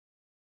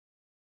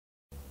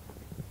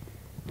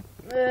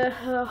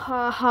Ha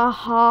ha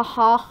ha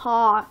ha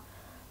ha.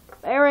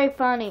 Very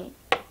funny.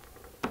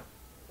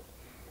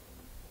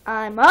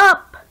 I'm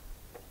up.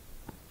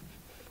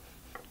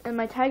 And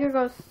my tiger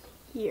goes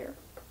here.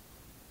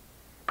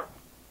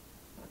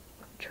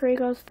 Tree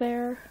goes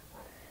there.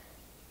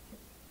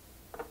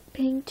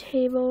 Pink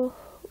table.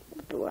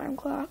 The alarm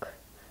clock.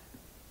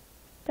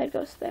 Bed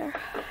goes there.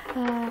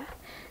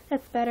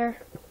 That's better.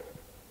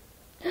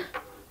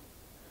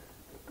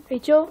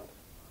 Rachel?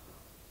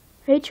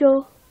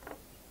 Rachel?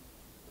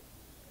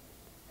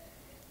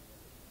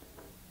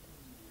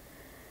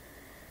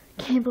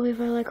 Can't believe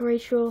I like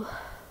Rachel.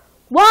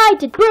 Why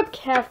did Brooke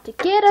have to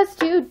get us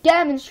to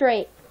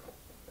demonstrate?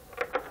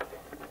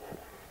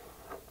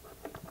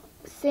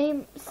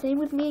 Same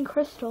with me and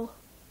Crystal.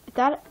 If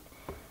that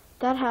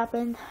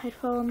happened, I'd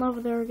fall in love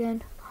with her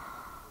again.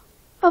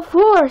 Of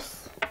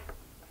course.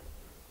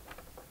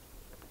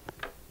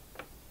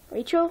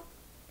 Rachel?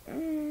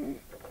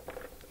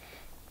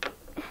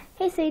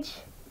 Hey,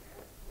 Sage.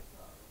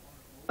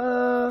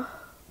 Ow!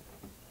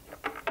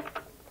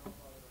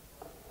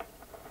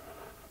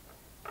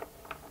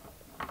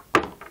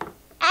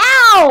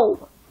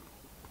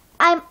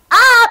 I'm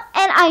up,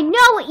 and I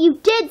know what you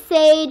did,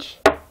 Sage.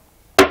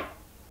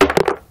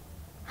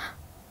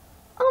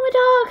 Oh, my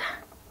dog.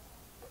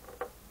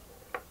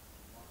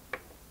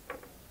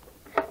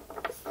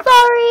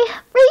 Sorry,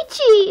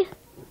 Rachie.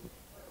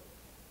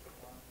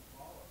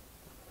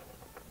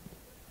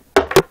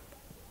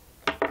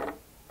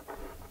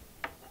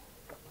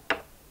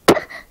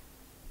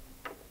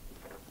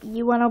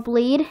 You wanna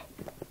bleed?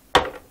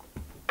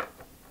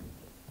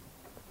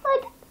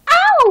 Like,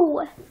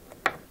 ow!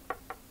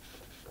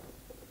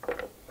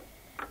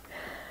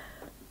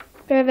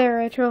 There,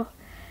 Rachel.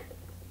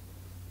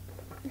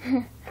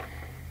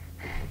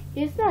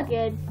 You smell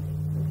good.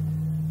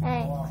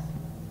 Thanks.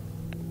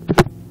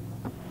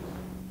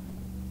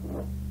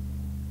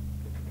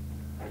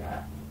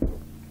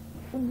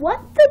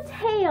 What the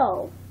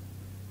tail?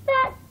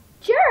 That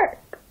jerk!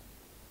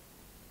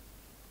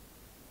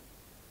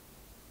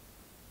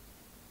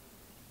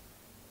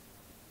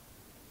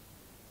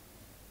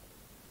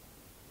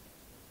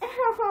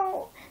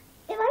 Ow!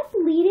 Am I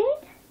bleeding?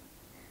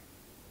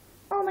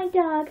 Oh, my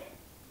dog.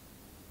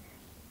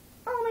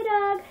 Oh, my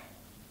dog.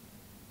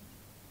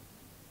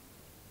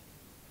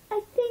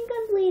 I think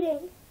I'm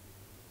bleeding.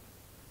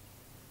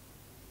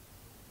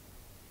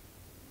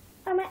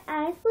 Are my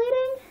eyes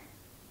bleeding?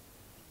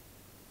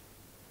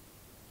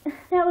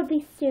 That would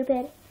be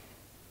stupid.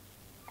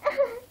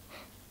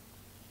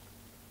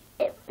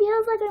 It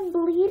feels like I'm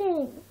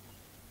bleeding.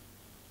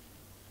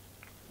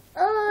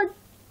 Oh,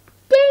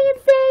 dang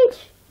it,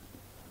 Sage!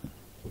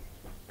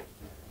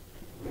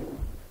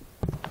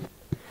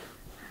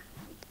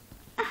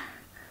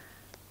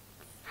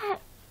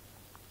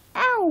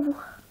 Ow!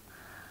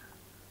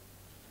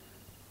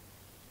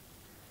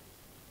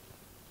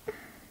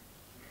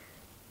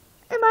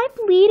 Am I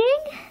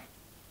bleeding?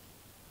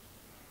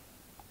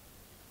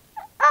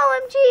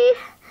 OMG!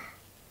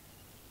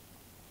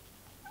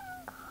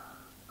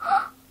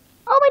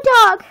 Oh, my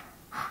dog!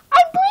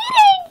 I'm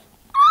bleeding!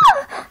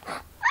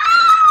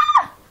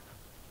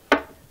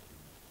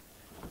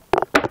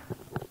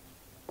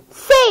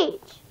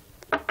 Sage!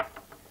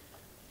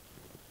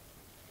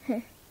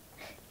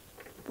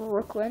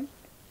 Brooklyn.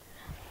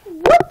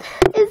 What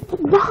is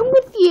wrong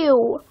with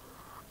you?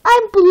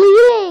 I'm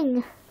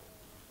bleeding!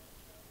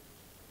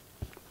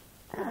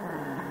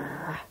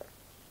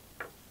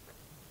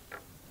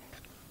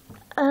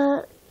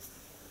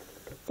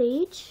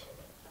 Sage?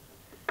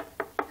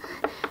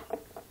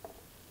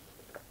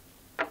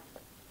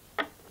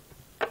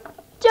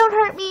 Don't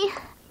hurt me.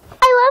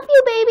 I love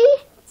you, baby.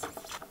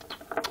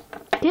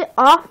 Get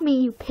off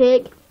me, you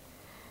pig.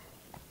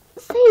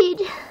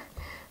 Sage.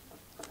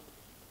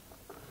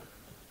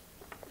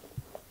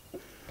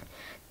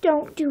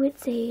 Don't do it,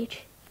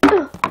 Sage.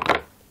 Ugh.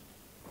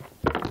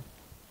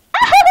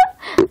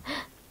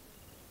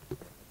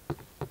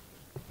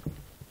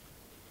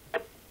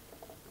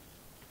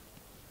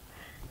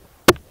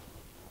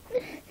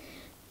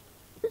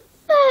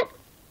 That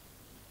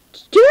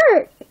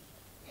jerk.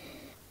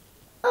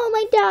 Oh,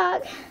 my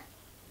dog.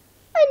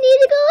 I need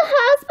to go to the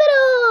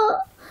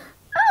hospital.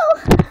 Oh.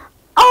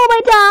 Oh,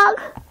 my dog.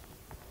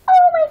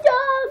 Oh, my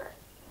dog.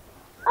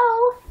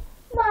 Oh,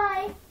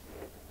 my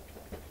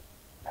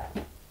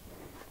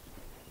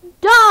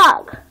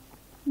dog.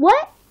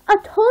 What? A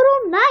total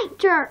night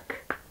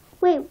jerk.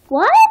 Wait,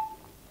 what?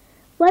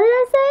 What did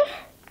I say?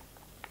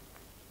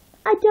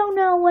 I don't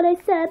know what I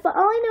said, but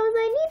all I know is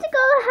I need to go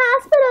to the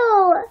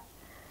hospital.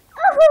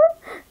 Oh,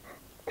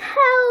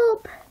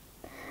 help.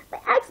 My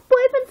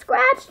ex-boyfriend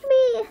scratched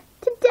me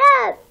to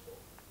death.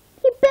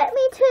 He bit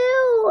me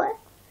too.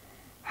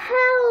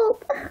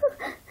 Help.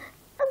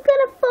 I'm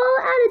gonna fall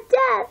out of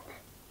death.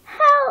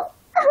 Help.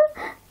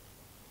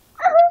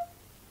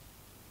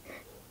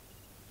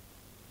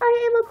 I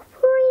am a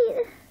queen.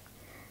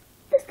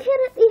 This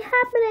cannot be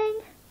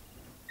happening.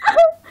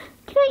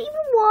 Can I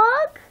even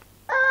walk?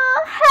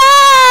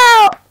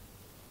 Help!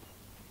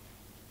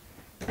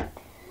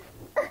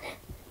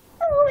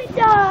 Oh my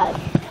dog.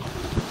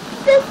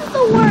 This is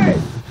the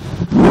worst.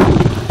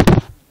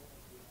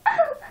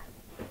 Ow!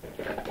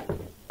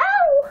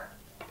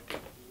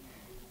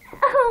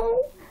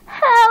 Ow!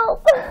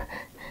 Help!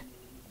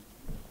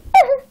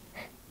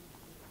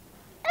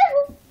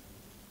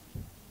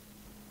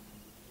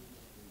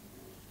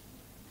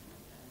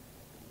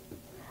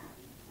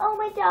 Oh,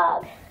 my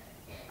dog.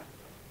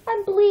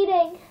 I'm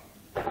bleeding.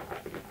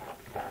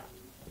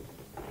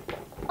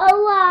 A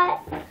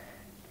lot.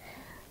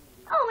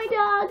 Oh, my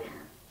dog.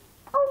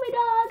 Oh, my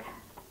dog.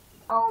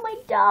 Oh, my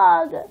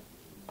dog.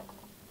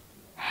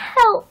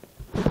 Help.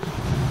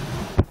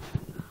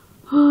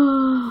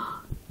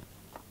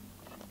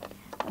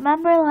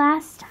 Remember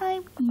last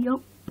time?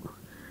 Yup.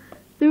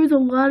 There was a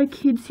lot of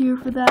kids here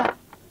for that.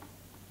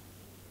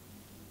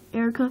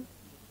 Erica?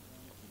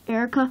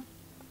 Erica?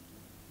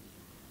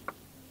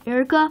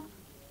 Erica?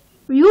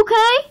 Are you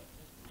okay?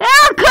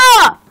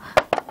 Erica!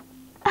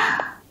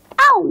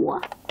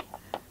 Ow!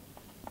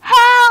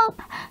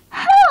 Help!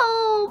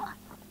 Help!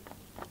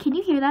 Can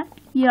you hear that?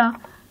 Yeah.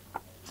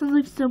 Sounds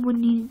like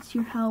someone needs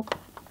your help.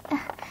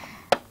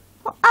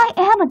 Well, I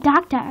am a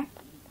doctor.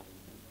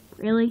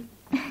 Really?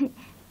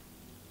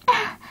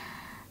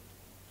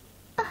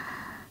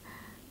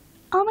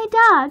 Oh, my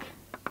dog.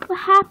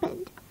 What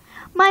happened?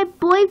 My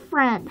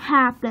boyfriend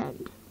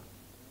happened.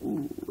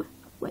 Ooh.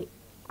 Wait,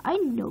 I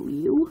know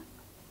you.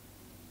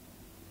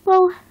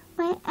 Well,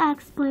 my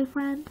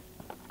ex-boyfriend.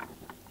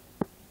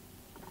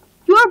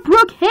 You're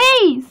Brooke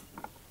Hayes!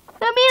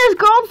 The meanest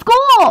girl in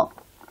school!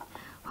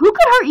 Who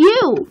could hurt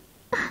you?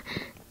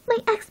 My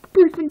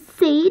ex-boyfriend,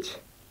 Sage.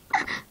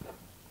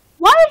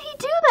 Why did he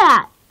do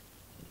that?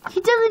 He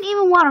doesn't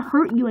even want to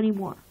hurt you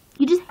anymore.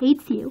 He just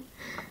hates you.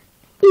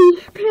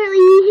 Apparently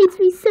he hates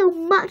me so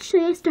much that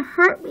he has to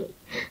hurt me.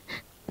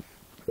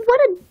 What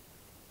a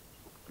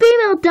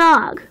female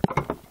dog.